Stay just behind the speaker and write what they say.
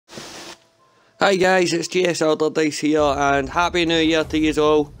Hi guys, it's JS Allardyce here and Happy New Year to you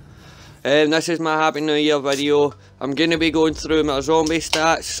all. This is my Happy New Year video. I'm going to be going through my zombie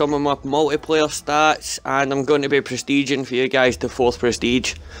stats, some of my multiplayer stats, and I'm going to be prestiging for you guys to 4th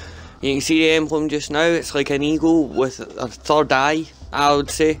prestige. You can see the emblem just now, it's like an eagle with a third eye, I would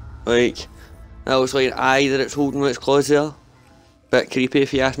say. Like, that looks like an eye that it's holding with its claws there. Bit creepy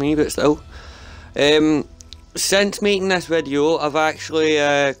if you ask me, but still. Since making this video, I've actually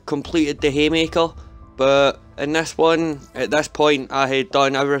completed the Haymaker, but in this one, at this point, I had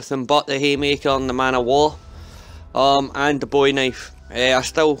done everything but the Haymaker and the Man of War, and the Bowie Knife. I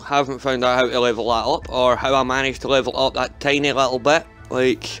still haven't found out how to level that up, or how I managed to level up that tiny little bit,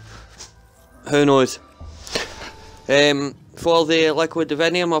 like, who knows. For the Liquid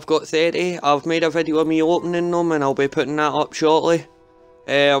Divinium, I've got 30, I've made a video of me opening them, and I'll be putting that up shortly.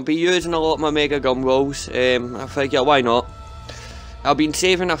 I'll be using a lot of my Mega Gun rolls, I figure why not. I've been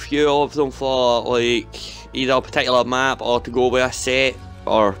saving a few of them for like either a particular map or to go with a set,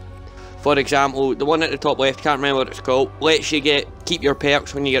 or for example the one at the top left, can't remember what it's called, lets you keep your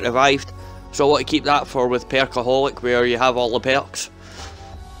perks when you get revived, so I want to keep that for with Perkaholic where you have all the perks,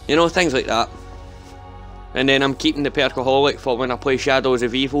 you know, things like that. And then I'm keeping the Perkaholic for when I play Shadows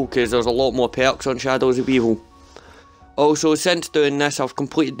of Evil, because there's a lot more perks on Shadows of Evil. Also, since doing this, I've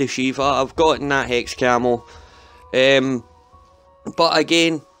completed the Shiva, I've gotten that Hex Camo. But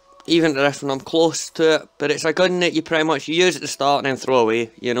again, even to this one, I'm close to it. But it's a gun that you pretty much use at the start and then throw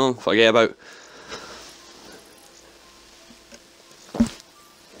away, you know, forget about.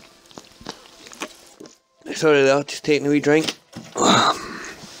 Sorry there, just taking a wee drink.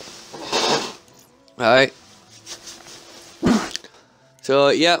 Alright. So,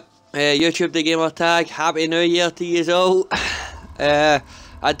 yep. YouTube the Gamer Tag, Happy New Year to you all.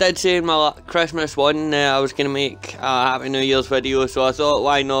 I did say in my Christmas one I was going to make a Happy New Year's video, so I thought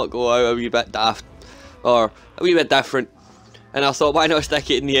why not go out a wee bit daft, or a wee bit different, and I thought why not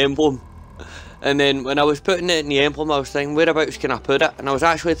stick it in the emblem. And then when I was putting it in the emblem, I was thinking whereabouts can I put it, and I was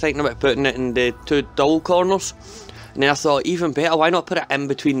actually thinking about putting it in the two dull corners, and then I thought even better, why not put it in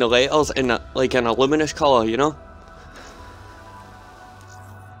between the letters in like an luminous colour, you know.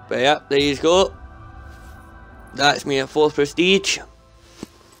 But yeah, there you go. That's me at 4th prestige.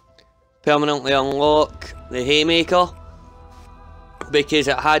 Permanently unlock the Haymaker, because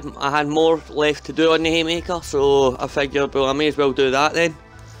I had more left to do on the Haymaker, so I figured, well, I may as well do that then.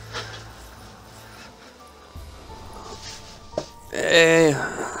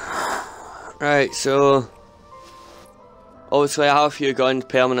 Right, so obviously I have a few guns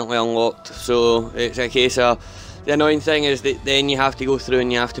permanently unlocked, so it's a case of, the annoying thing is that then you have to go through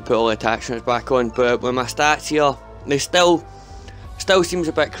and you have to put all the attachments back on. But with my stats here, they still seems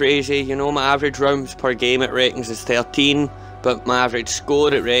a bit crazy, you know. My average rounds per game at ratings is 13, but my average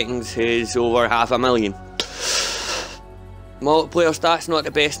score at ratings is over 500,000. Multiplayer stats not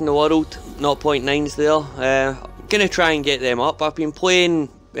the best in the world, 0.9s there. I'm gonna try and get them up. I've been playing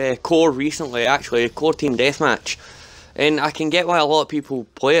Core recently, actually, Core Team Deathmatch. And I can get why a lot of people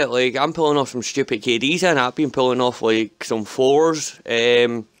play it. Like, I'm pulling off some stupid KDs and I've been pulling off like some 4s,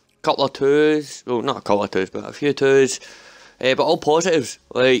 couple of 2s, well not a couple of 2s but a few 2s, but all positives,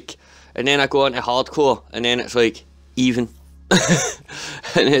 like, and then I go into hardcore and then it's like even.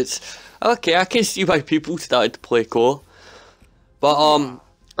 And it's okay, I can see why people started to play core. But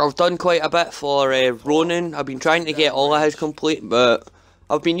I've done quite a bit for Ronin. I've been trying to get all of his complete, but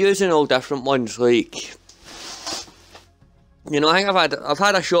I've been using all different ones, like, you know, I think I've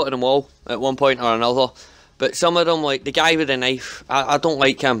had a shot at them all at one point or another, but some of them, like the guy with the knife, I don't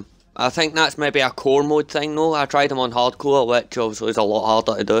like him. I think that's maybe a core mode thing though. I tried him on hardcore, which obviously is a lot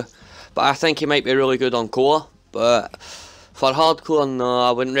harder to do, but I think he might be really good on core, but for hardcore, no,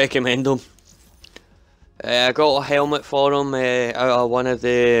 I wouldn't recommend him. I got a helmet for him out of one of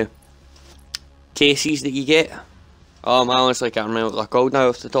the cases that you get. I honestly can't remember what they're called now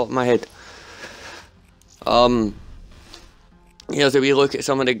off the top of my head. Here's a wee look at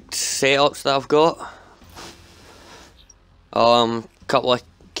some of the setups that I've got. Couple of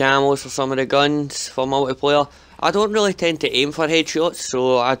camos for some of the guns for multiplayer. I don't really tend to aim for headshots,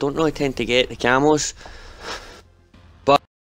 so I don't really tend to get the camos.